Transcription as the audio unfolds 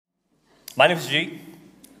My name is G.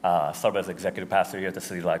 Serve as executive pastor here at the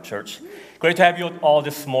City Life Church. Great to have you all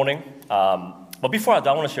this morning. But before I do,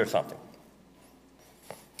 I want to share something.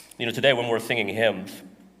 Today when we're singing hymns,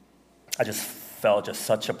 I just felt just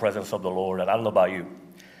such a presence of the Lord. And I don't know about you.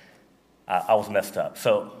 I was messed up.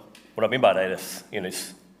 So what I mean by that is,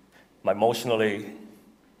 it's emotionally,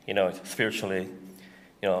 spiritually,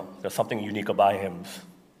 there's something unique about hymns,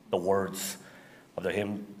 the words of the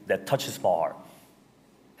hymn that touches my heart.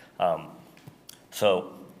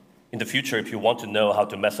 So in the future, if you want to know how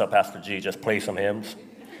to mess up Pastor G, just play some hymns.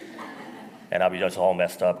 And I'll be just all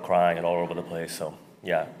messed up, crying and all over the place. So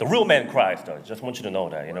yeah, the real man cries though. Just want you to know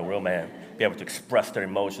that, real man be able to express their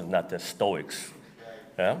emotions, not the stoics.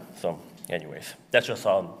 Yeah, so anyways, that's just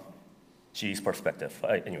G's perspective.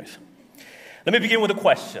 Anyways, let me begin with a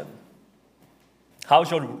question.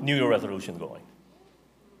 How's your New Year resolution going?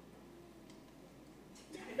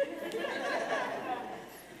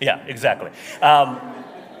 Yeah, exactly.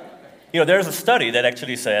 There's a study that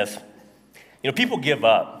actually says, people give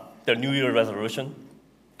up their New Year resolution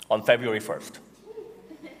on February 1st.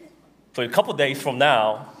 So a couple days from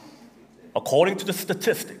now, according to the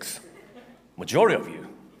statistics, majority of you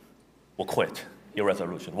will quit your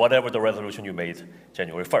resolution, whatever the resolution you made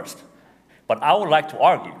January 1st. But I would like to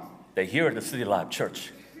argue that here at the City Life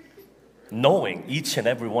Church, knowing each and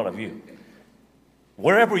every one of you,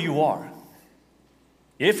 wherever you are,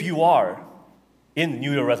 if you are in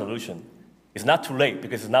New Year resolution, it's not too late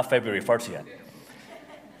because it's not February 1st yet.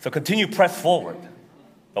 So continue press forward,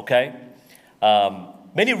 okay?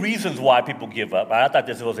 Many reasons why people give up. I thought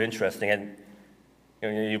this was interesting, and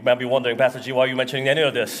you might be wondering, Pastor G, why are you mentioning any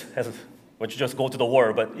of this? Why don't you just go to the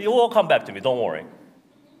Word? But it will all come back to me, don't worry.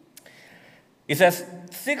 It says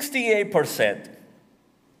 68%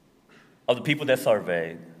 of the people that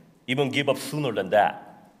surveyed even give up sooner than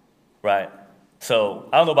that, right? So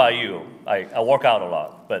I don't know about you. I work out a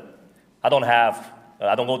lot, but I don't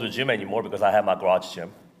go to the gym anymore because I have my garage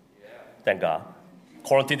gym. Thank God.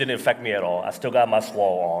 Quarantine didn't affect me at all. I still got my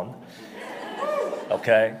swole on.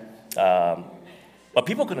 Okay? But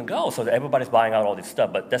people couldn't go, so everybody's buying out all this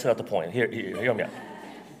stuff, but that's not the point. Hear me out.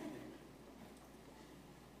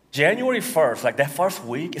 January 1st, like that first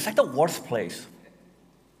week, it's like the worst place,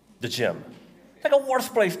 the gym. It's like a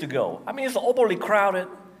worst place to go. I mean, it's overly crowded.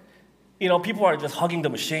 People are just hugging the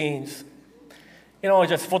machines.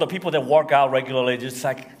 Just for the people that work out regularly, just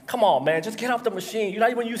like, come on, man, just get off the machine. You're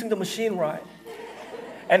not even using the machine right.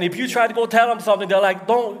 And if you try to go tell them something, they're like,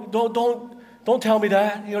 don't tell me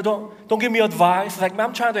that. Don't give me advice. It's like, man,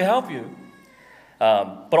 I'm trying to help you.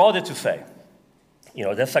 But all that to say,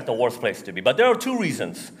 that's like the worst place to be. But there are two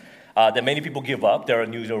reasons that many people give up their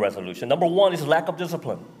New Year resolution. Number one is lack of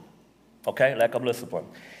discipline. Okay, lack of discipline.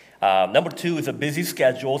 Number two is a busy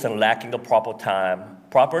schedules and lacking the proper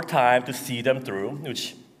time to see them through,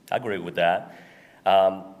 which I agree with that.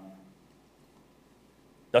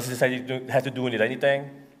 Does it say you have to do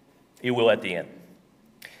anything? It will at the end.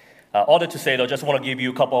 All that to say, though, just want to give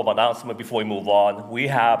you a couple of announcements before we move on. We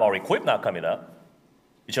have our Equip Now coming up,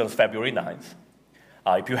 which is February 9th.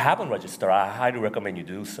 If you haven't registered, I highly recommend you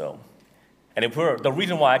do so. And the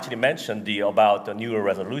reason why I actually mentioned about the New Year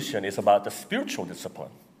resolution is about the spiritual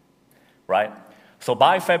discipline. Right? So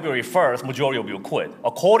by February 1st, majority of you will quit.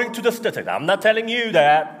 According to the statistics, I'm not telling you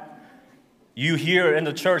that you here in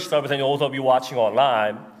the church service and also be watching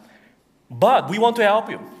online, but we want to help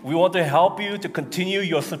you. We want to help you to continue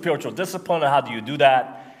your spiritual discipline. And how do you do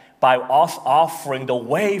that? By us offering the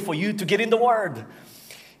way for you to get in the Word.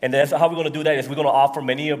 And that's how we're going to do that is we're going to offer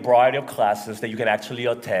a variety of classes that you can actually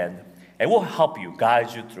attend, and we'll help you,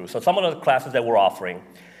 guide you through. So some of the classes that we're offering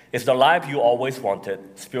is the life you always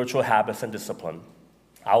wanted, spiritual habits and discipline.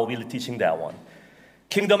 I will be teaching that one.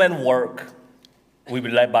 Kingdom and Work will be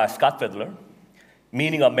led by Scott Fiddler.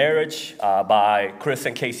 Meaning of Marriage by Chris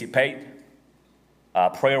and Casey Pate.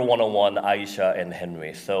 Prayer 101, Aisha and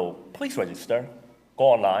Henry. So please register. Go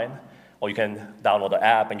online, or you can download the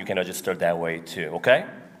app and you can register that way too, okay?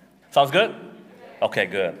 Sounds good? Okay,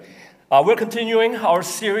 good. We're continuing our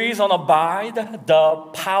series on Abide, the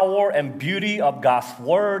power and beauty of God's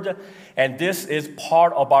Word. And this is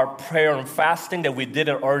part of our prayer and fasting that we did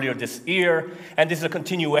earlier this year. And this is a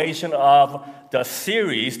continuation of the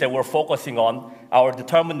series that we're focusing on, our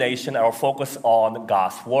determination, our focus on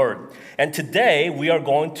God's Word. And today we are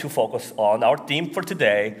going to focus on, our theme for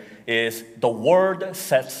today is the Word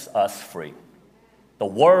sets us free. The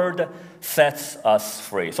Word sets us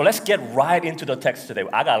free. So let's get right into the text today.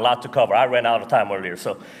 I got a lot to cover. I ran out of time earlier,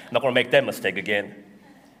 so I'm not going to make that mistake again.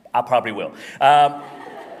 I probably will.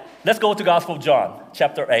 Let's go to Gospel of John,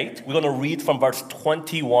 chapter 8. We're going to read from verse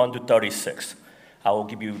 21 to 36. I will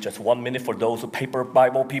give you just 1 minute for those with paper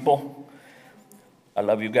Bible people. I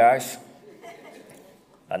love you guys.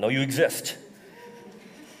 I know you exist.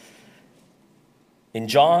 In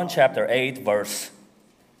John chapter 8, verse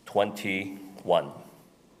 21.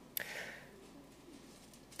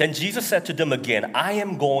 Then Jesus said to them again, I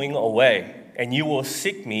am going away, and you will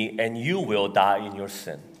seek me, and you will die in your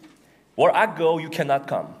sin. Where I go, you cannot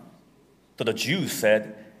come. So the Jews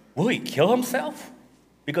said, will he kill himself?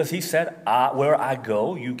 Because he said, where I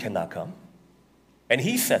go, you cannot come. And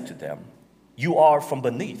he said to them, you are from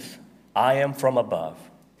beneath, I am from above.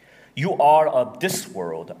 You are of this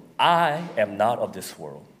world, I am not of this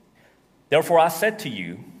world. Therefore I said to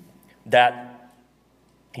you that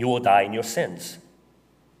you will die in your sins.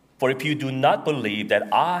 For if you do not believe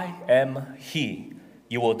that I am he,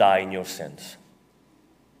 you will die in your sins.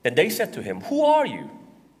 Then they said to him, who are you?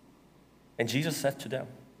 And Jesus said to them,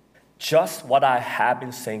 just what I have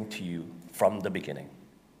been saying to you from the beginning.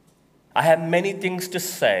 I have many things to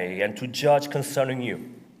say and to judge concerning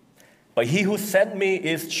you. But he who sent me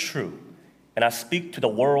is true, and I speak to the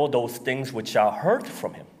world those things which I heard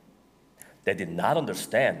from him. They did not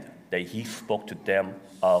understand that he spoke to them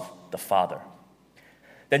of the Father.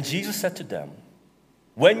 Then Jesus said to them,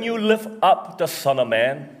 when you lift up the Son of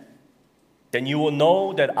Man, then you will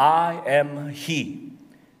know that I am he,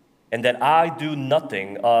 and that I do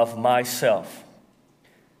nothing of myself.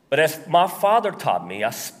 But as my Father taught me, I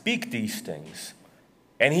speak these things,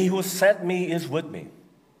 and he who sent me is with me.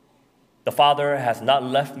 The Father has not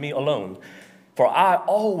left me alone, for I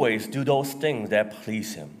always do those things that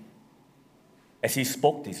please him. As he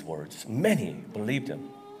spoke these words, many believed him.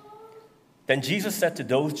 Then Jesus said to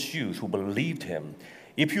those Jews who believed him,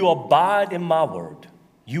 if you abide in my word,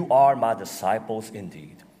 you are my disciples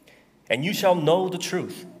indeed, and you shall know the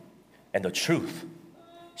truth, and the truth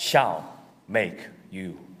shall make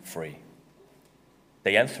you free.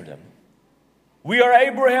 They answered him, we are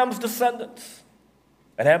Abraham's descendants,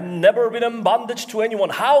 and have never been in bondage to anyone.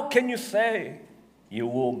 How can you say you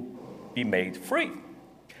will be made free?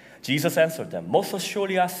 Jesus answered them, most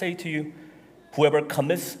assuredly I say to you, whoever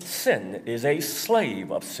commits sin is a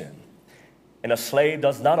slave of sin. And a slave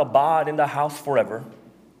does not abide in the house forever,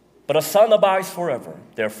 but a son abides forever.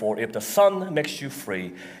 Therefore, if the Son makes you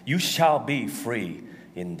free, you shall be free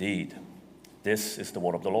indeed. This is the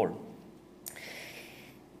word of the Lord.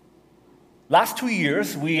 Last 2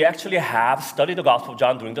 years, we actually have studied the Gospel of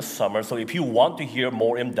John during the summer. So if you want to hear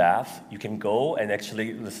more in depth, you can go and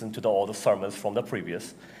actually listen to all the sermons from the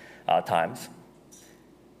previous times.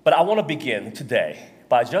 But I want to begin today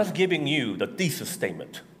by just giving you the thesis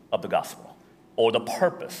statement of the gospel, or the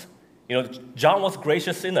purpose. You know, John was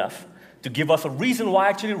gracious enough to give us a reason why I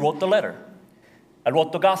actually wrote the letter. I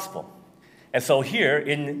wrote the gospel. And so here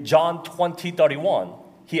in John 20:31,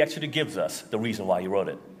 he actually gives us the reason why he wrote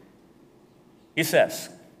it. He says,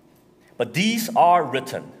 but these are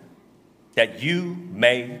written that you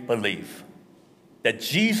may believe that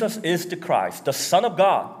Jesus is the Christ, the Son of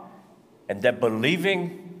God, and that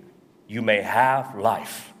believing you may have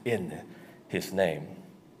life in his name.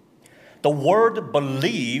 The word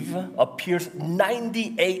believe appears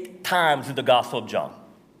 98 times in the Gospel of John.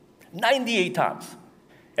 98 times.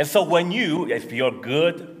 And so when if you're a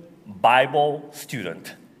good Bible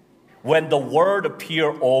student, when the word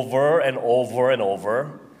appears over and over and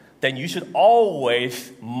over, then you should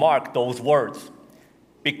always mark those words,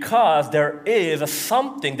 because there is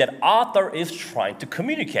something that author is trying to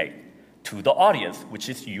communicate to the audience, which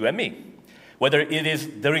is you and me. Whether it is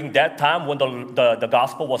during that time when the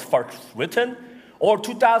gospel was first written, or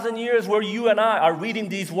 2,000 years where you and I are reading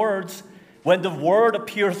these words, when the word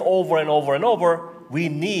appears over and over and over, we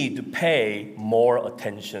need to pay more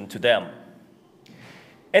attention to them.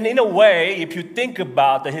 And in a way, if you think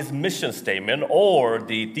about his mission statement or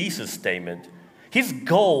the thesis statement, his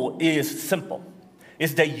goal is simple.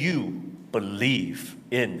 It's that you believe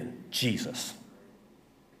in Jesus.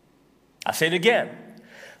 I say it again.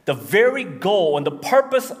 The very goal and the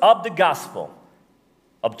purpose of the gospel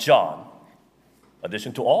of John, in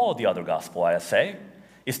addition to all the other gospel, I say,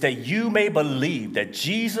 is that you may believe that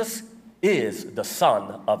Jesus is the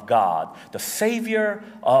Son of God, the Savior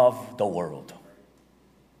of the world.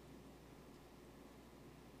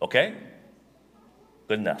 Okay?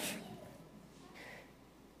 Good enough.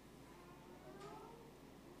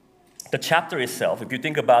 The chapter itself, if you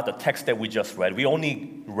think about the text that we just read, we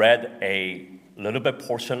only read a little bit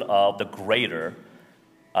portion of the greater,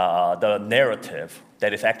 the narrative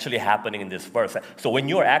that is actually happening in this verse. So when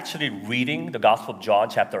you're actually reading the Gospel of John,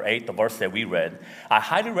 chapter 8, the verse that we read, I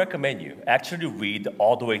highly recommend you actually read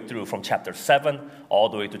all the way through from chapter 7 all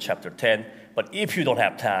the way to chapter 10, But if you don't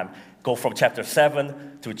have time, go from chapter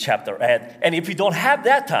 7 to chapter 8. And if you don't have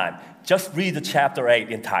that time, just read the chapter 8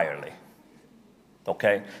 entirely.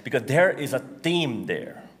 Okay? Because there is a theme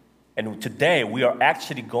there. And today we are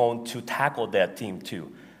actually going to tackle that theme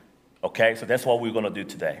too. Okay? So that's what we're going to do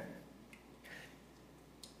today.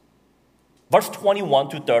 Verse 21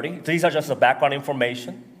 to 30, these are just the background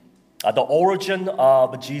information. The origin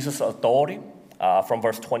of Jesus' authority from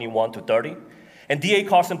verse 21 to 30. And D.A.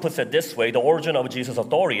 Carson puts it this way, the origin of Jesus'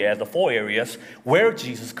 authority as the four areas: where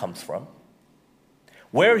Jesus comes from,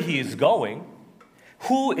 where he is going,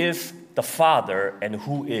 who is the Father, and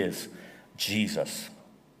who is Jesus.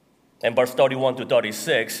 And verse 31 to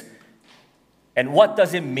 36, and what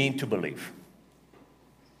does it mean to believe?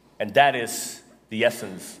 And that is the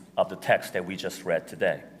essence of the text that we just read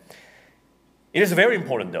today. It is very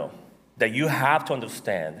important, though, that you have to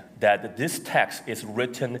understand that this text is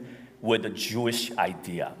written with a Jewish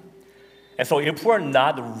idea. And so if we're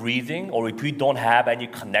not reading, or if we don't have any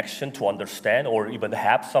connection to understand, or even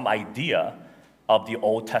have some idea of the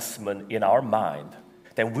Old Testament in our mind,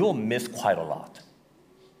 then we'll miss quite a lot.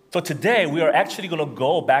 So today, we are actually going to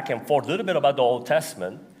go back and forth a little bit about the Old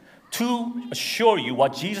Testament to assure you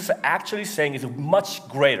what Jesus is actually saying is much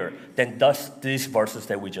greater than just these verses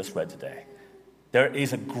that we just read today. There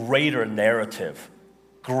is a greater narrative,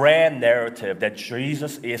 grand narrative that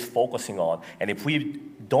Jesus is focusing on. And if we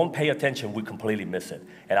don't pay attention, we completely miss it.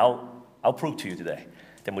 And I'll prove to you today,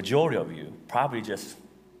 the majority of you probably just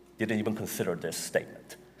didn't even consider this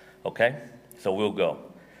statement. Okay? So we'll go.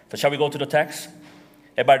 So shall we go to the text?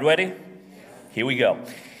 Everybody ready? Here we go.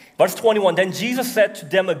 Verse 21, then Jesus said to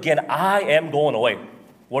them again, I am going away.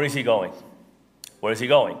 Where is he going? Where is he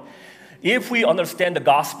going? If we understand the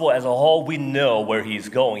gospel as a whole, we know where he's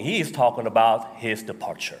going. He is talking about his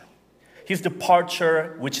departure. His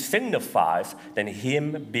departure, which signifies then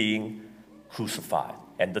him being crucified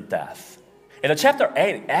and the death. And the chapter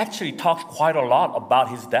 8 actually talks quite a lot about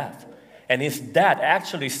his death. And his death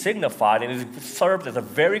actually signified and it served as a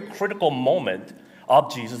very critical moment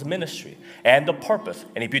of Jesus' ministry and the purpose.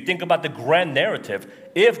 And if you think about the grand narrative,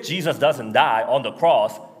 if Jesus doesn't die on the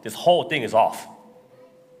cross, this whole thing is off.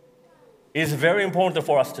 It is very important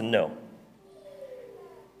for us to know.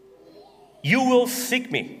 You will seek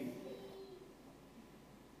me,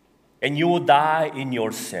 and you will die in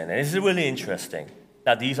your sin. And this is really interesting.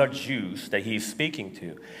 Now, these are Jews that he's speaking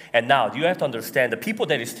to. And now, you have to understand, the people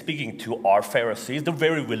that he's speaking to are Pharisees. They're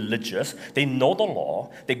very religious. They know the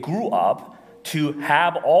law. They grew up to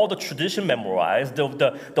have all the tradition memorized,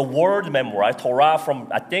 the word memorized, Torah from,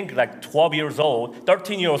 I think, like 12 years old,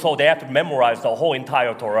 13 years old, they have to memorize the whole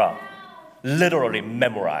entire Torah. Literally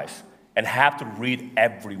memorize and have to read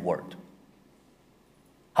every word.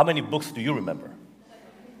 How many books do you remember?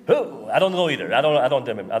 Oh, I don't know either. I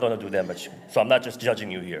don't do that much. So I'm not just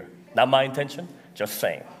judging you here. Not my intention, just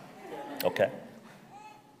saying. Okay?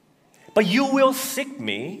 But you will seek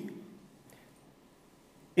me.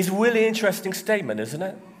 It's a really interesting statement, isn't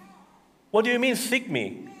it? What do you mean, seek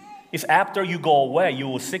me? It's after you go away, you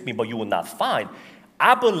will seek me, but you will not find.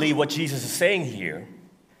 I believe what Jesus is saying here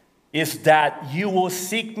is that you will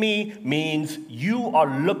seek me means you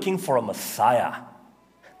are looking for a Messiah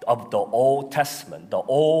of the Old Testament, the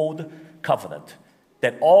Old Covenant,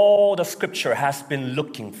 that all the Scripture has been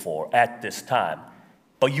looking for at this time.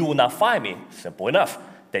 But you will not find me, simple enough,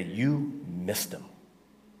 that you missed him.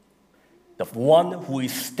 The one who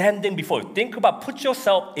is standing before you. Think about, put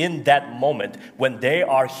yourself in that moment when they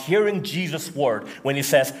are hearing Jesus' word, when he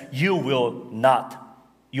says, you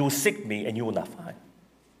will seek me and you will not find.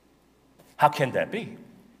 How can that be?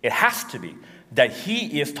 It has to be that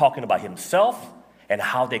he is talking about himself and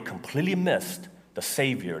how they completely missed the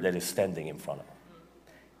Savior that is standing in front of them.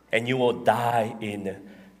 And you will die in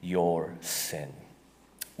your sin.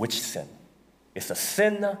 Which sin? It's a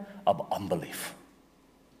sin of unbelief.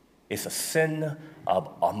 It's a sin of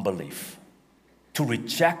unbelief. To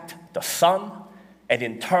reject the Son, and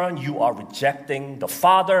in turn you are rejecting the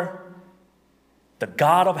Father, the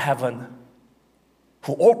God of heaven,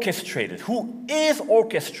 who is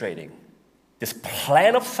orchestrating this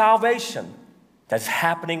plan of salvation that's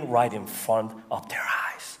happening right in front of their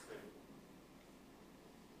eyes.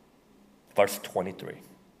 Verse 23.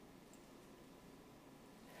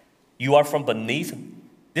 You are from beneath.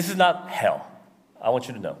 This is not hell. I want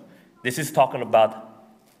you to know. This is talking about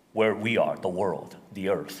where we are, the world, the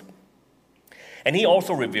earth. And he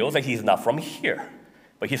also reveals that he's not from here,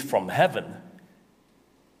 but he's from heaven.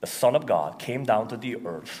 The Son of God came down to the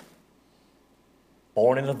earth,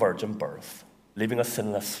 born in a virgin birth, living a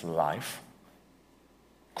sinless life,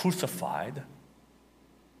 crucified,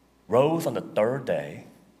 rose on the third day,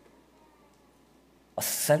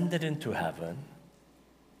 ascended into heaven,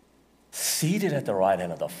 seated at the right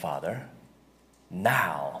hand of the Father,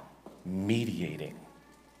 now mediating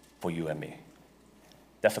for you and me.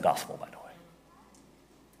 That's the gospel, by the way.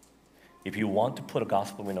 If you want to put a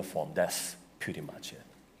gospel in a form, that's pretty much it.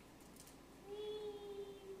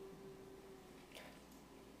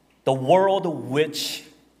 The world which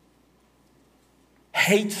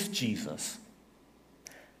hates Jesus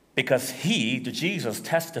because he, the Jesus,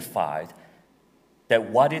 testified that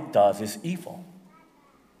what it does is evil.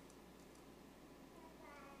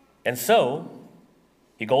 And so,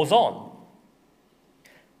 he goes on.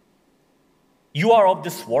 You are of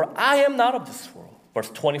this world. I am not of this world. Verse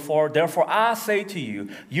 24, therefore I say to you,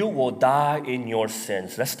 you will die in your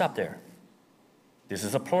sins. Let's stop there. This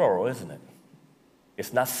is a plural, isn't it?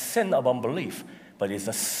 It's not sin of unbelief, but it's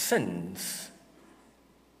a sins.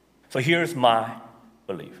 So here's my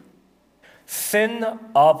belief. Sin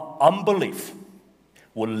of unbelief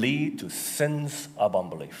will lead to sins of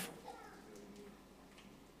unbelief.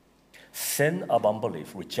 Sin of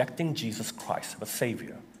unbelief, rejecting Jesus Christ, the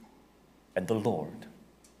Savior, and the Lord,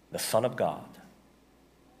 the Son of God,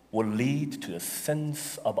 will lead to the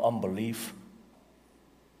sins of unbelief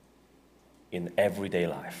in everyday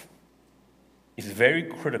life. It's very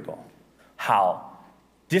critical how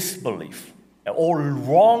disbelief or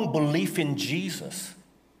wrong belief in Jesus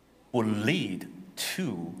will lead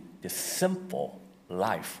to the simple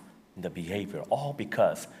life and the behavior, all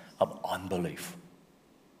because of unbelief.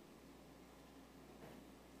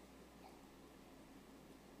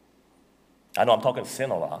 I know I'm talking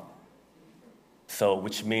sin a lot, so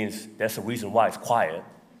which means that's the reason why it's quiet.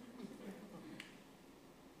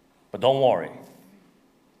 But don't worry,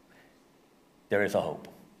 there is a hope.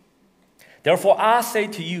 Therefore, I say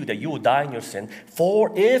to you that you will die in your sin,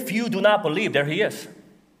 for if you do not believe, there he is,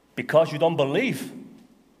 because you don't believe,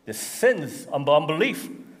 the sins of unbelief.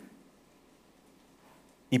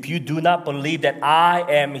 If you do not believe that I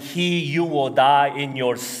am he, you will die in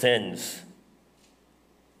your sins.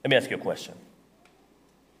 Let me ask you a question.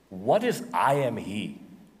 What is I am he?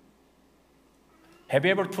 Have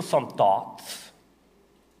you ever put some thoughts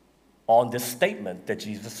on this statement that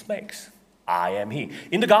Jesus makes? I am he.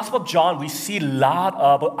 In the Gospel of John, we see a lot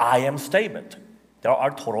of I am statement. There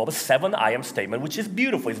are a total of 7 I am statements, which is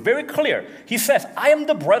beautiful. It's very clear. He says, I am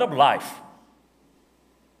the bread of life.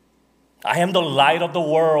 I am the light of the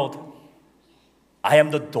world. I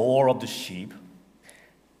am the door of the sheep.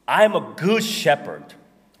 I am a good shepherd.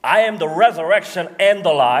 I am the resurrection and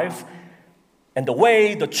the life, and the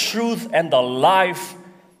way, the truth, and the life.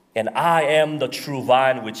 And I am the true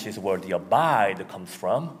vine, which is where the abide comes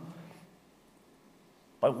from.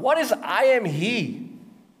 But what is I am he?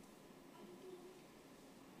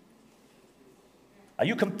 Are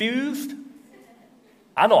you confused?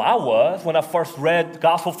 I know I was when I first read the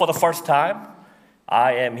gospel for the first time.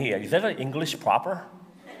 I am he. Is that an English proper?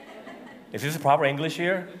 Is this proper English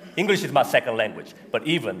here? English is my second language. But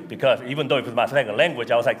even though it was my second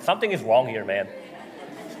language, I was like, something is wrong here, man.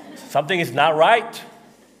 Something is not right.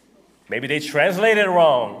 Maybe they translated it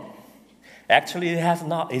wrong. Actually,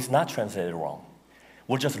 it's not translated wrong.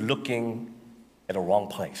 We're just looking at the wrong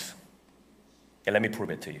place. And let me prove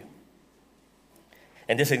it to you.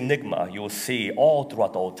 And this enigma you will see all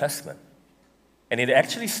throughout the Old Testament. And it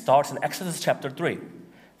actually starts in Exodus chapter 3,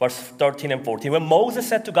 verse 13 and 14. When Moses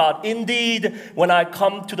said to God, indeed, when I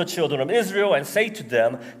come to the children of Israel and say to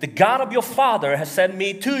them, the God of your father has sent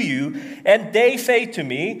me to you, and they say to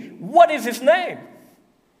me, what is his name?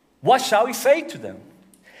 What shall we say to them?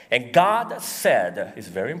 And God said, it's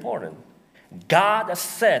very important, God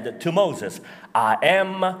said to Moses, I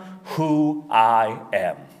am who I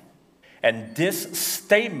am. And this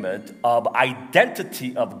statement of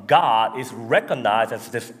identity of God is recognized as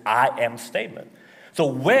this I am statement. So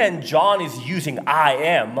when John is using I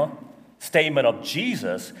am statement of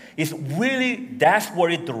Jesus, it's really, that's where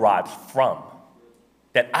it derives from.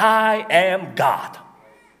 That I am God.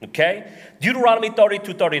 Okay? Deuteronomy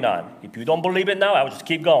 32:39. If you don't believe it now, I will just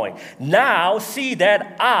keep going. Now see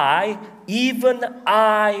that I, even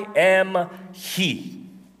I am he.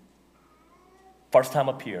 First time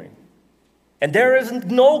appearing. And there is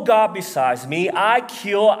no God besides me. I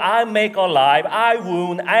kill, I make alive, I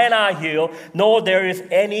wound, and I heal. Nor there is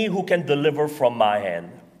any who can deliver from my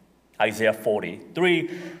hand. Isaiah 43,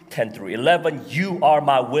 10 through 11. You are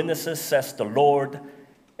my witnesses, says the Lord,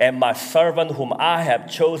 and my servant whom I have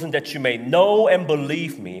chosen, that you may know and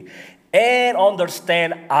believe me, and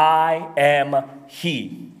understand I am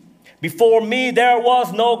he. Before me there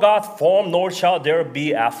was no God formed, nor shall there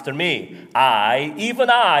be after me. I, even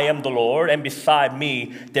I, am the Lord, and beside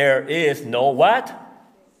me there is no what?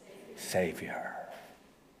 Savior.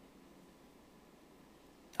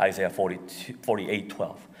 Isaiah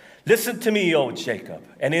 48:12. Listen to me, O Jacob,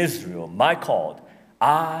 and Israel, my called.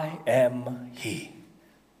 I am he.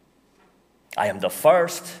 I am the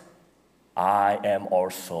first. I am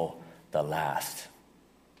also the last.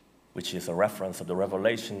 Which is a reference of the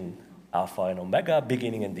Revelation, Alpha and Omega,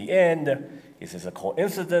 beginning and the end. Is this a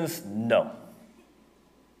coincidence? No.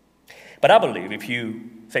 But I believe if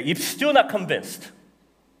you're still not convinced,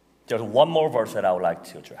 there's one more verse that I would like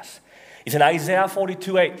to address. It's in Isaiah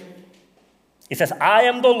 42:8. It says, I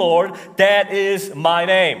am the Lord, that is my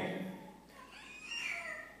name.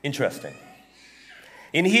 Interesting.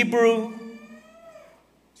 In Hebrew,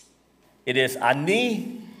 it is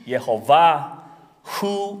Ani Yehovah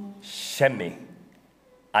Hu Shemi.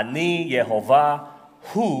 Ani Yehovah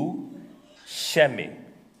Hu Shemi.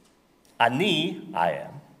 Ani, I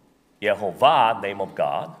am. Yehovah, name of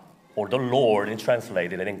God, or the Lord in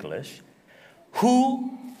translated in English.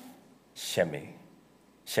 Hu Shemi.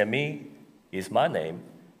 Shemi is my name,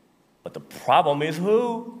 but the problem is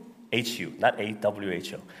who? H-U, not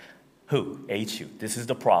A-W-H-O. Who? H-U. This is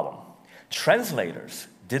the problem. Translators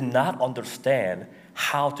did not understand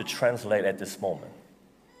how to translate at this moment.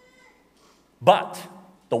 But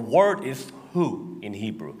the word is who in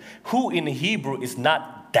Hebrew. Who in Hebrew is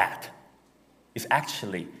not that. It's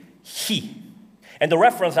actually he. And the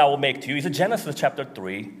reference I will make to you is in Genesis chapter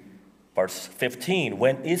 3, verse 15,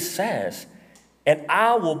 when it says, and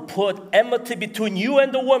I will put enmity between you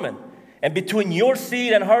and the woman, and between your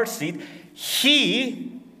seed and her seed.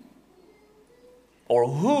 He, or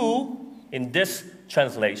who, in this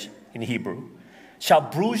translation, in Hebrew, shall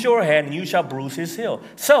bruise your head, and you shall bruise his heel.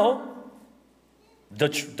 So, the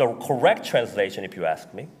correct translation, if you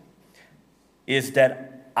ask me, is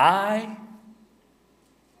that I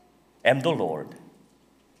am the Lord.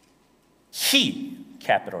 He,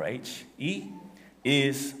 capital H-E,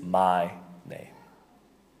 is my name.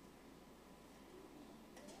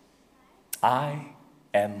 I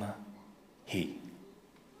am he.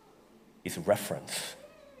 Is reference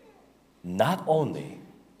not only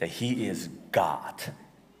that he is God,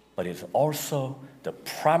 but is also the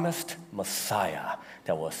promised Messiah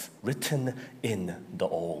that was written in the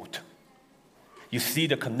Old. You see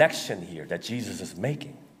the connection here that Jesus is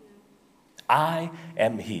making. I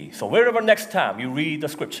am he. So wherever next time you read the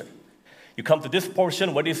scripture, you come to this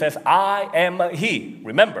portion where it says, I am he.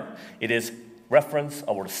 Remember, it is reference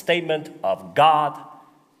or statement of God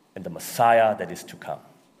and the Messiah that is to come.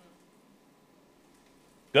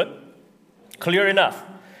 Good? Clear enough?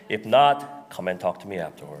 If not, come and talk to me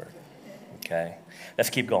afterward. Okay? Let's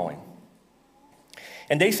keep going.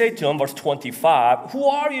 And they say to him, verse 25, who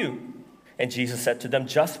are you? And Jesus said to them,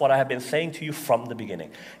 just what I have been saying to you from the beginning.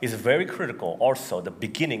 It's very critical also, the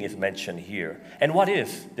beginning is mentioned here. And what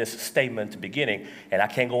is this statement, beginning? And I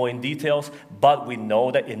can't go in details, but we know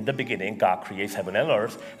that in the beginning, God creates heaven and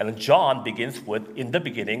earth. And John begins with, in the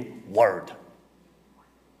beginning, Word.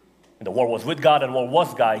 And the Word was with God, and the Word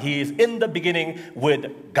was God. He is in the beginning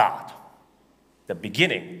with God. The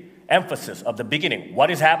beginning, emphasis of the beginning. What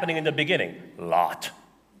is happening in the beginning? A lot.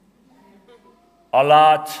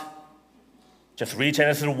 Just read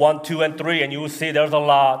Genesis 1, 2, and 3, and you will see there's a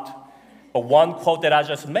lot. But one quote that I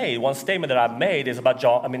just made, one statement that I made is about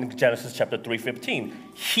Genesis chapter 3:15.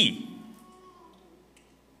 He.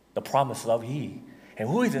 The promise of he. And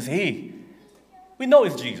who is this he? We know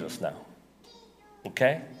it's Jesus now.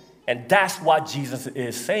 Okay? And that's what Jesus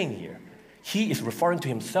is saying here. He is referring to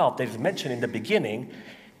himself that is mentioned in the beginning.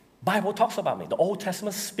 Bible talks about me. The Old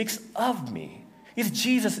Testament speaks of me.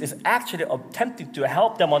 Jesus is actually attempting to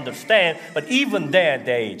help them understand, but even then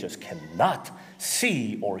they just cannot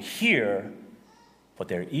see or hear, for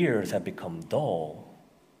their ears have become dull,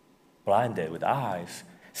 blinded with eyes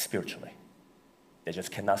spiritually. They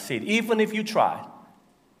just cannot see it. Even if you try,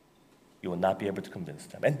 you will not be able to convince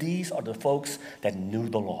them. And these are the folks that knew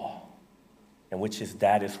the law, and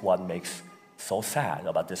that is what makes so sad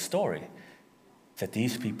about this story, that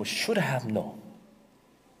these people should have known.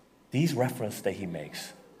 These references that he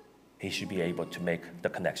makes, he should be able to make the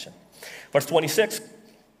connection. Verse 26,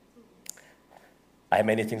 I have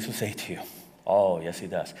many things to say to you. Oh, yes, he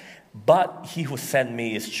does. But he who sent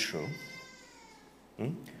me is true.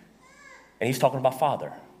 And he's talking about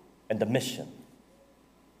Father and the mission,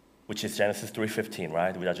 which is Genesis 3:15,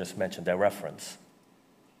 right? Which I just mentioned, that reference.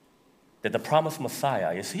 That the promised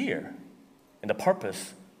Messiah is here. And the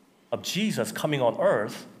purpose of Jesus coming on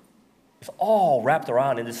earth is all wrapped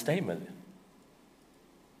around in this statement.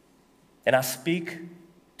 And I speak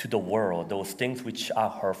to the world those things which I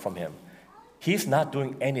heard from him. He's not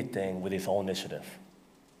doing anything with his own initiative.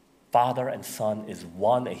 Father and Son is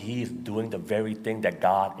one, and he is doing the very thing that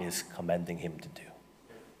God is commanding him to do.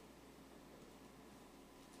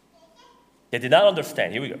 They did not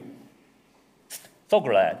understand. Here we go. So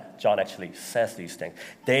glad John actually says these things.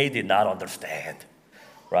 They did not understand,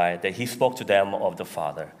 right? That he spoke to them of the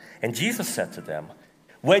Father. And Jesus said to them,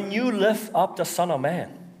 when you lift up the Son of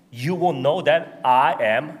Man, you will know that I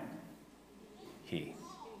am He.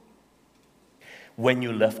 When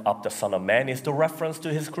you lift up the Son of Man is the reference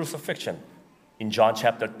to his crucifixion. In John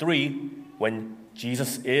chapter 3, when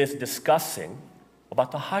Jesus is discussing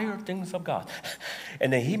about the higher things of God.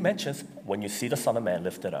 And then he mentions, when you see the Son of Man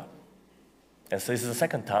lifted up. And so this is the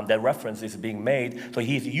second time that reference is being made. So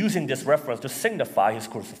he's using this reference to signify his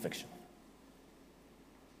crucifixion.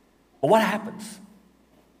 But what happens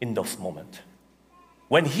in those moments?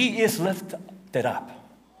 When he is lifted up,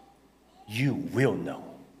 you will know.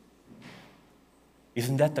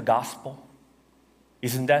 Isn't that the gospel?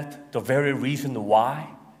 Isn't that the very reason why,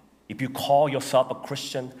 if you call yourself a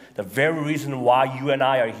Christian, the very reason why you and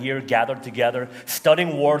I are here gathered together,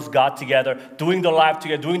 studying words God together, doing the life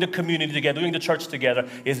together, doing the community together, doing the church together,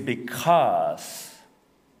 is because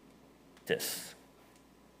this.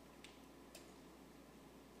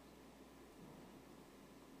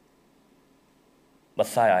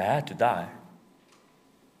 Messiah had to die.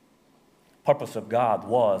 Purpose of God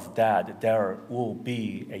was that there will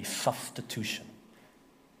be a substitution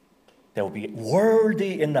that will be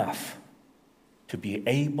worthy enough to be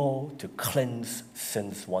able to cleanse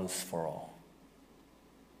sins once for all.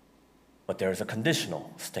 But there is a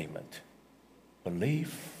conditional statement.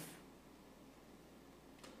 Believe.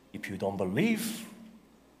 If you don't believe,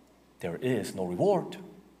 there is no reward.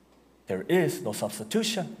 There is no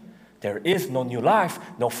substitution. There is no new life,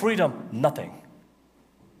 no freedom, nothing.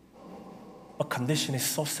 But condition is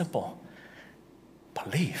so simple.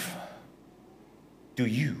 Believe. Do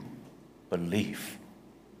you believe?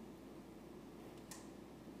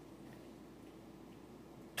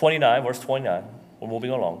 29, verse 29, we're moving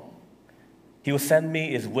along. He who sent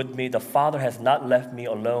me is with me. The Father has not left me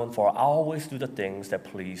alone, for I always do the things that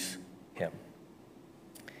please him.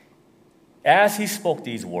 As he spoke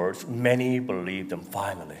these words, many believed them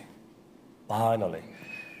finally. Finally,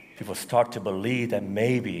 people start to believe that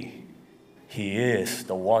maybe he is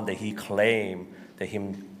the one that he claimed that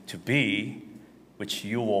him to be, which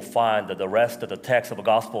you will find that the rest of the text of the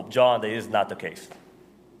Gospel of John, that is not the case.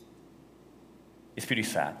 It's pretty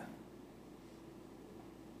sad.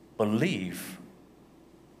 Belief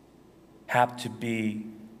have to be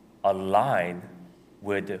aligned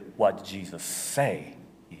with what Jesus say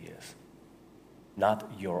he is,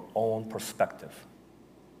 not your own perspective.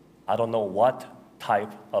 I don't know what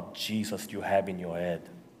type of Jesus you have in your head,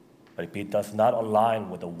 but if it does not align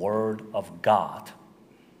with the Word of God,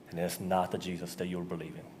 then it's not the Jesus that you're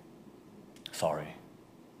believing. Sorry.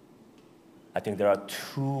 I think there are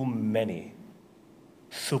too many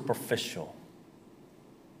superficial,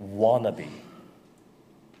 wannabe,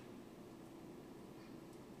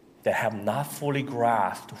 that have not fully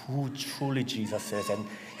grasped who truly Jesus is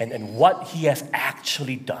and what he has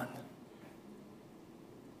actually done.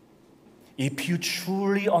 If you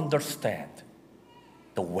truly understand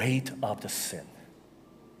the weight of the sin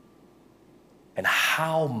and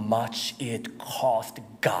how much it cost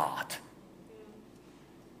God,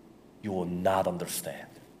 you will not understand.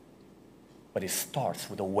 But it starts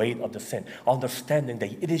with the weight of the sin, understanding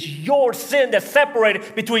that it is your sin that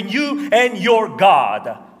separated between you and your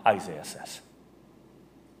God, Isaiah says.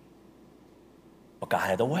 But God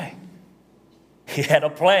had a way. He had a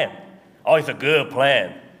plan. Oh, it's a good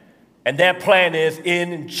plan. And that plan is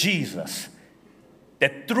in Jesus.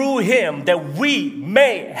 That through him that we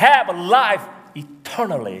may have a life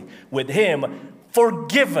eternally with him,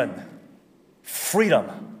 forgiven,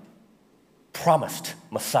 freedom, promised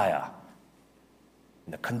Messiah.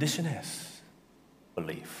 And the condition is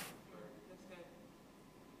belief.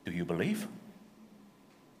 Do you believe?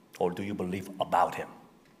 Or do you believe about him?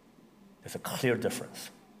 There's a clear difference.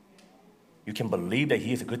 You can believe that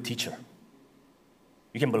he is a good teacher.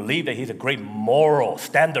 You can believe that he's a great moral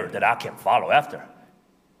standard that I can follow after.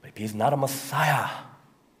 But if he's not a Messiah,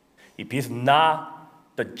 if he's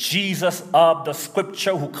not the Jesus of the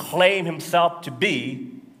Scripture who claimed himself to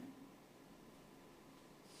be,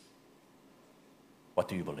 what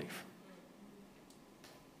do you believe?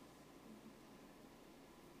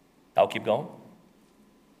 I'll keep going.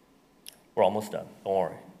 We're almost done. Don't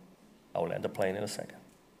worry. I will land the plane in a second.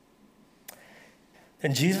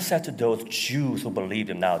 And Jesus said to those Jews who believed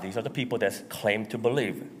him, now these are the people that claim to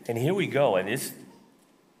believe. And here we go. And this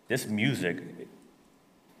music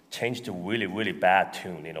changed to really, really bad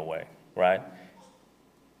tune in a way, right?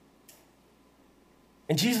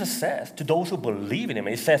 And Jesus says to those who believe in him,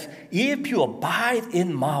 he says, if you abide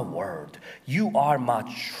in my word, you are my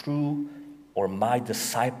true or my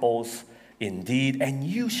disciples indeed, and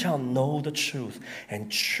you shall know the truth,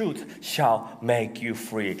 and truth shall make you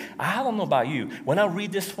free. I don't know about you. When I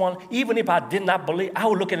read this one, even if I did not believe, I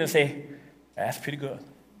would look at it and say, that's pretty good.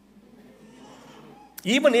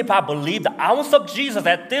 Even if I believe the ounce of Jesus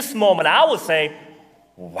at this moment, I would say,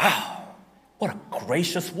 wow, what a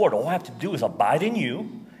gracious word. All I have to do is abide in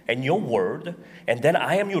you and your word, and then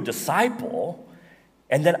I am your disciple,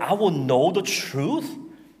 and then I will know the truth,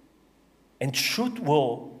 and truth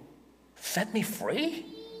will set me free?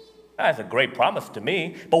 That's a great promise to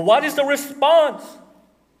me. But what is the response?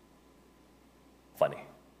 Funny.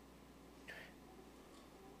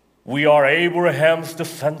 We are Abraham's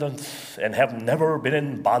descendants and have never been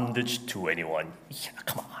in bondage to anyone. Yeah,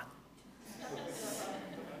 come on.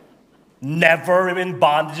 Never in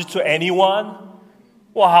bondage to anyone?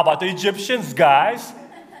 Well, how about the Egyptians, guys?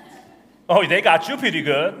 Oh, they got you pretty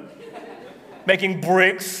good. Making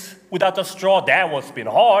bricks without the straw, that must been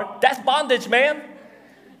hard. That's bondage, man.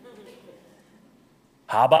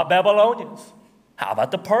 How about Babylonians? How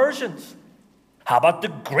about the Persians? How about the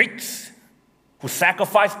Greeks who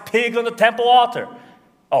sacrificed pigs on the temple altar?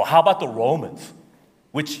 Oh, how about the Romans,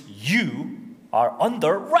 which you are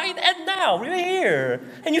under right at now, right here.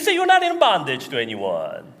 And you say you're not in bondage to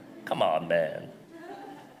anyone. Come on, man.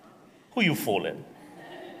 Who you fooling?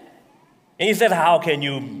 And he said, how can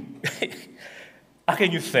you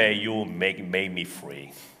say you made me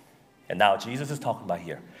free? And now Jesus is talking about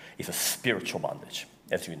here is a spiritual bondage,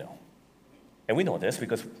 as you know. And we know this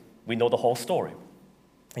because we know the whole story.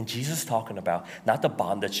 And Jesus is talking about not the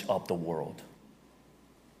bondage of the world.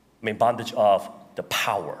 I mean, bondage of the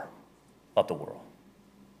power of the world,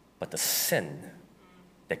 but the sin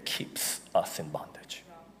that keeps us in bondage.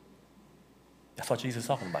 That's what Jesus is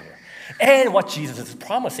talking about here. And what Jesus is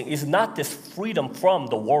promising is not this freedom from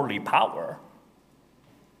the worldly power,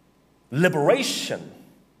 liberation.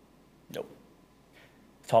 No.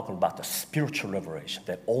 He's talking about the spiritual liberation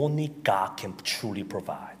that only God can truly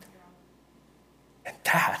provide. And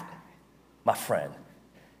that, my friend,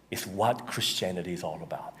 is what Christianity is all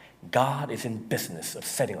about. God is in business of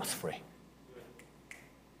setting us free.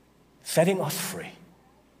 Setting us free.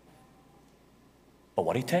 But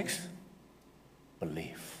what it takes?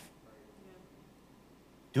 Belief.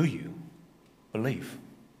 Do you believe?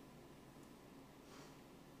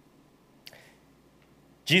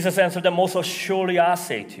 Jesus answered them, most surely I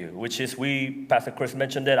say to you, which is Pastor Chris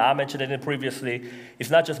mentioned it, I mentioned it previously. It's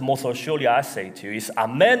not just most surely I say to you, it's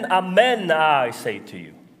amen, amen, I say to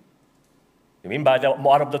you. You mean by that,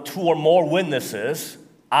 out of the two or more witnesses,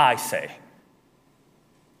 I say.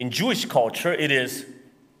 In Jewish culture, it is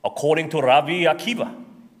according to Rabbi Akiva.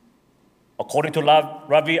 According to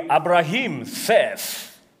Rabbi Abraham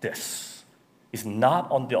says this. Is not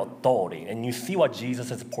on the authority. And you see what Jesus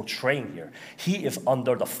is portraying here. He is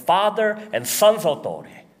under the Father and Son's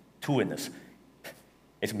authority. Two witnesses.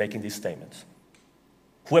 Is making these statements.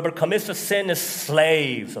 Whoever commits a sin is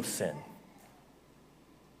slaves of sin.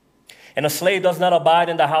 And a slave does not abide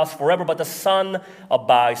in the house forever, but the Son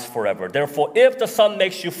abides forever. Therefore, if the Son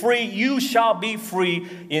makes you free, you shall be free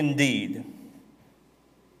indeed.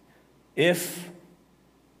 If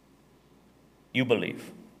you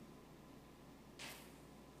believe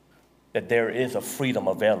that there is a freedom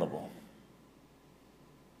available.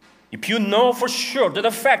 If you know for sure that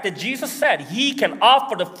the fact that Jesus said he can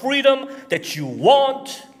offer the freedom that you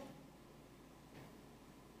want,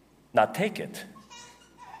 now take it.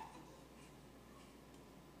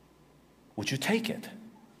 Would you take it?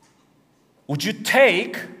 Would you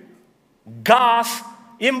take God's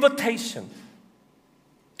invitation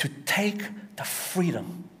to take the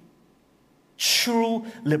freedom, true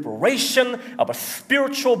liberation of a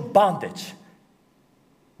spiritual bondage?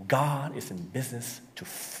 God is in business to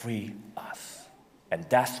free us. And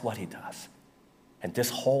that's what he does. And this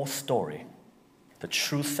whole story, the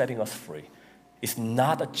truth setting us free, is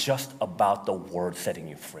not just about the word setting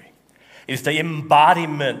you free. It's the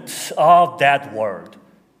embodiment of that word,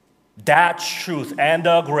 that truth and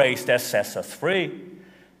the grace that sets us free.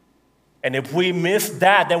 And if we miss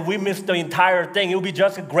that, then we miss the entire thing. It will be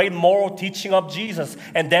just a great moral teaching of Jesus,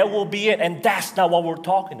 and that will be it. And that's not what we're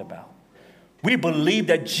talking about. We believe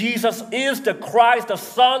that Jesus is the Christ, the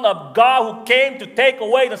Son of God, who came to take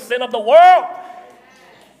away the sin of the world.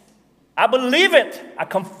 I believe it. I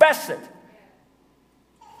confess it.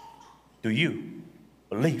 Do you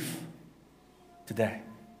believe today?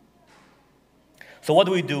 So what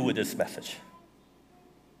do we do with this message?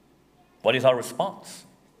 What is our response?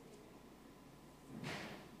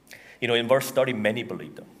 You know, in verse 30, many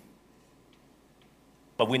believed them.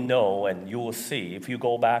 But we know, and you will see, if you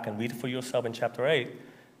go back and read it for yourself in chapter 8,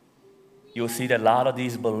 you'll see that a lot of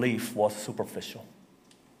these beliefs was superficial.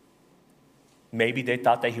 Maybe they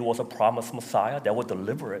thought that he was a promised Messiah that would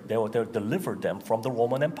deliver them from the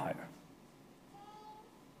Roman Empire.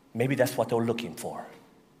 Maybe that's what they were looking for.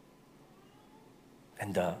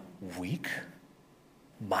 And the weak,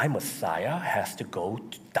 my Messiah has to go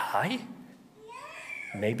to die?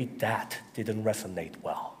 Maybe that didn't resonate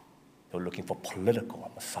well. They were looking for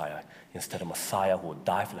political Messiah instead of Messiah who would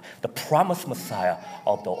die for them. The promised Messiah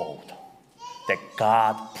of the old that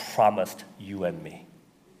God promised you and me.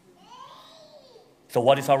 So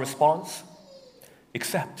what is our response?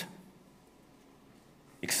 Accept.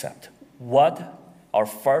 Accept. What our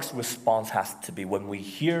first response has to be when we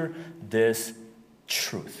hear this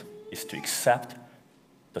truth is to accept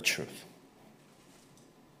the truth.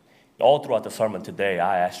 All throughout the sermon today,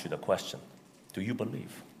 I asked you the question, do you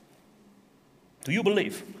believe? Do you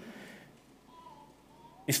believe?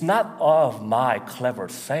 It's not of my clever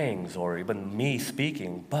sayings or even me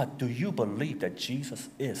speaking, but do you believe that Jesus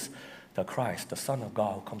is the Christ, the Son of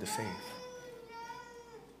God who come to save?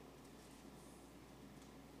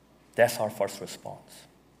 That's our first response.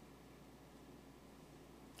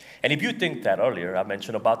 And if you think that earlier, I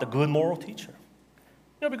mentioned about the good moral teacher.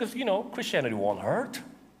 Because, Christianity won't hurt.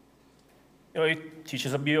 It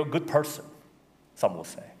teaches us to be a good person, some will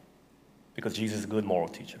say, because Jesus is a good moral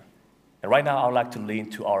teacher. And right now, I would like to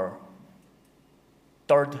lean to our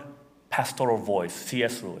third pastoral voice,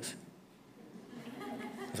 C.S. Lewis.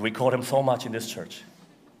 Because we quote him so much in this church.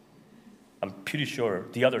 I'm pretty sure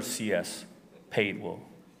the other C.S. paid will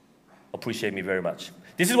appreciate me very much.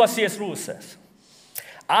 This is what C.S. Lewis says.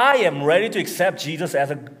 I am ready to accept Jesus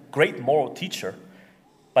as a great moral teacher,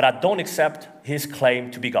 but I don't accept his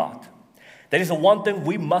claim to be God. That is the one thing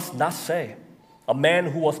we must not say. A man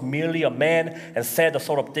who was merely a man and said the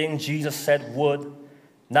sort of thing Jesus said would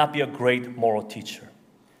not be a great moral teacher.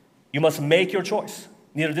 You must make your choice.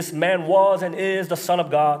 Neither this man was and is the Son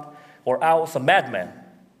of God, or else a madman,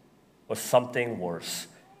 or something worse.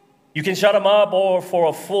 You can shut him up or for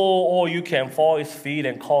a fool, or you can fall at his feet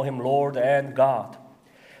and call him Lord and God.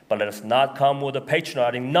 But let us not come with a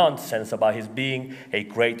patronizing nonsense about his being a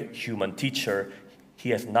great human teacher. He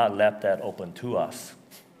has not left that open to us.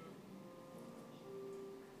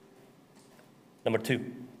 Number 2,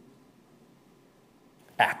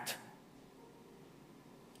 act.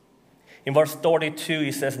 In verse 32,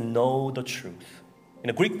 he says, know the truth. In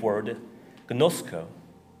the Greek word, gnosko,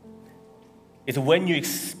 is when you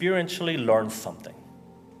experientially learn something.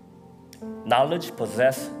 Knowledge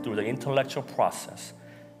possessed through the intellectual process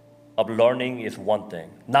of learning is one thing.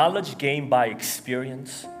 Knowledge gained by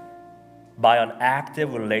experience, by an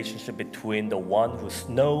active relationship between the one who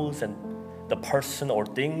knows and the person or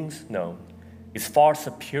things known, is far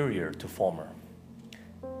superior to former.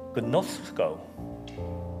 Gnosko,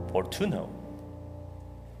 or to know,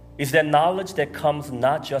 is that knowledge that comes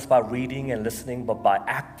not just by reading and listening, but by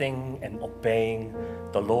acting and obeying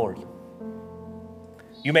the Lord.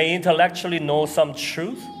 You may intellectually know some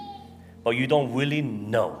truth, but you don't really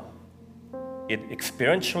know it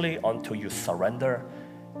experientially until you surrender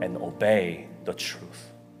and obey the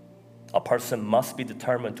truth. A person must be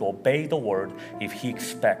determined to obey the word if he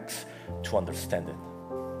expects to understand it.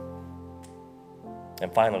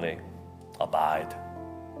 And finally, abide.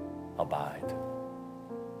 Abide.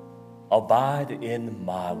 Abide in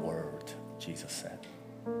my word, Jesus said.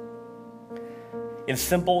 In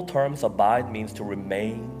simple terms, abide means to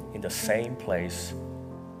remain in the same place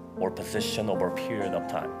or position over a period of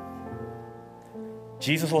time.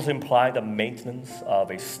 Jesus was implying the maintenance of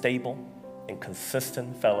a stable and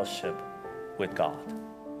consistent fellowship with God.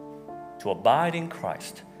 To abide in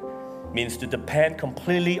Christ means to depend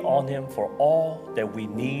completely on Him for all that we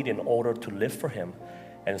need in order to live for Him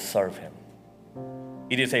and serve Him.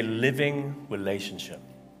 It is a living relationship.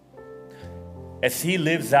 As He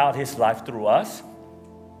lives out His life through us,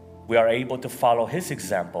 we are able to follow His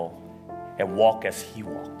example and walk as He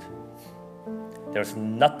walked. There's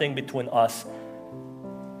nothing between us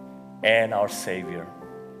and our Savior.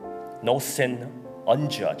 No sin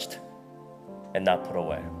unjudged and not put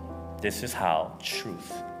away. This is how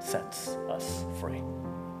truth sets us free.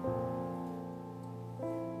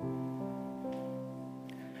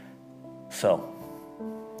 So,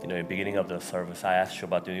 in the beginning of the service, I asked you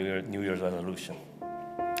about the New Year's resolution.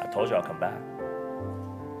 I told you I'll come back.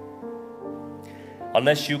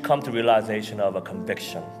 Unless you come to realization of a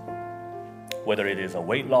conviction, whether it is a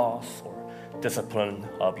weight loss or discipline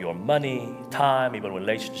of your money, time, even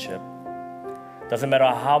relationship, doesn't matter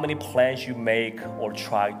how many plans you make or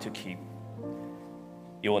try to keep,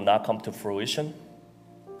 it will not come to fruition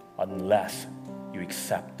unless you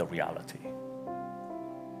accept the reality.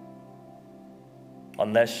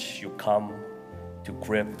 unless you come to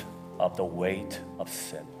grip of the weight of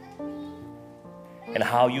sin. And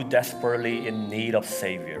how you desperately in need of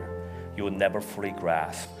Savior, you will never fully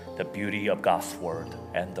grasp the beauty of God's word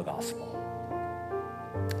and the gospel.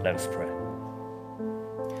 Let us pray.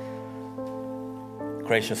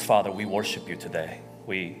 Gracious Father, we worship you today.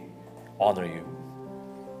 We honor you.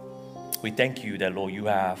 We thank you that, Lord, you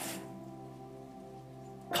have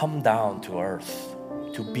come down to earth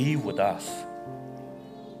to be with us.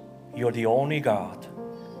 You're the only God.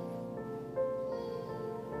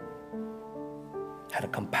 Had a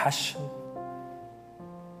compassion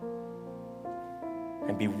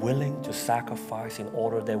and be willing to sacrifice in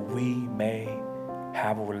order that we may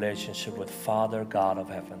have a relationship with Father God of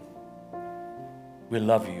heaven. We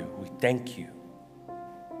love you. We thank you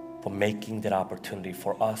for making that opportunity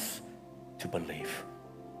for us to believe.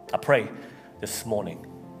 I pray this morning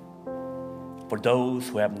for those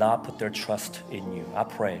who have not put their trust in you. I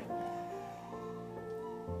pray,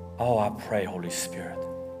 Holy Spirit,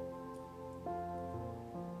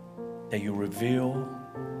 that you reveal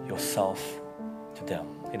yourself to them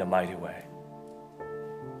in a mighty way.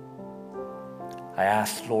 I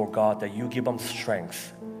ask, Lord God, that you give them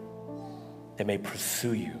strength that may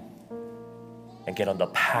pursue you and get on the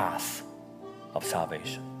path of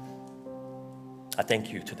salvation. I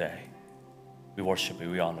thank you today. We worship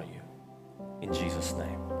you, we honor you. In Jesus'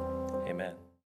 name, amen.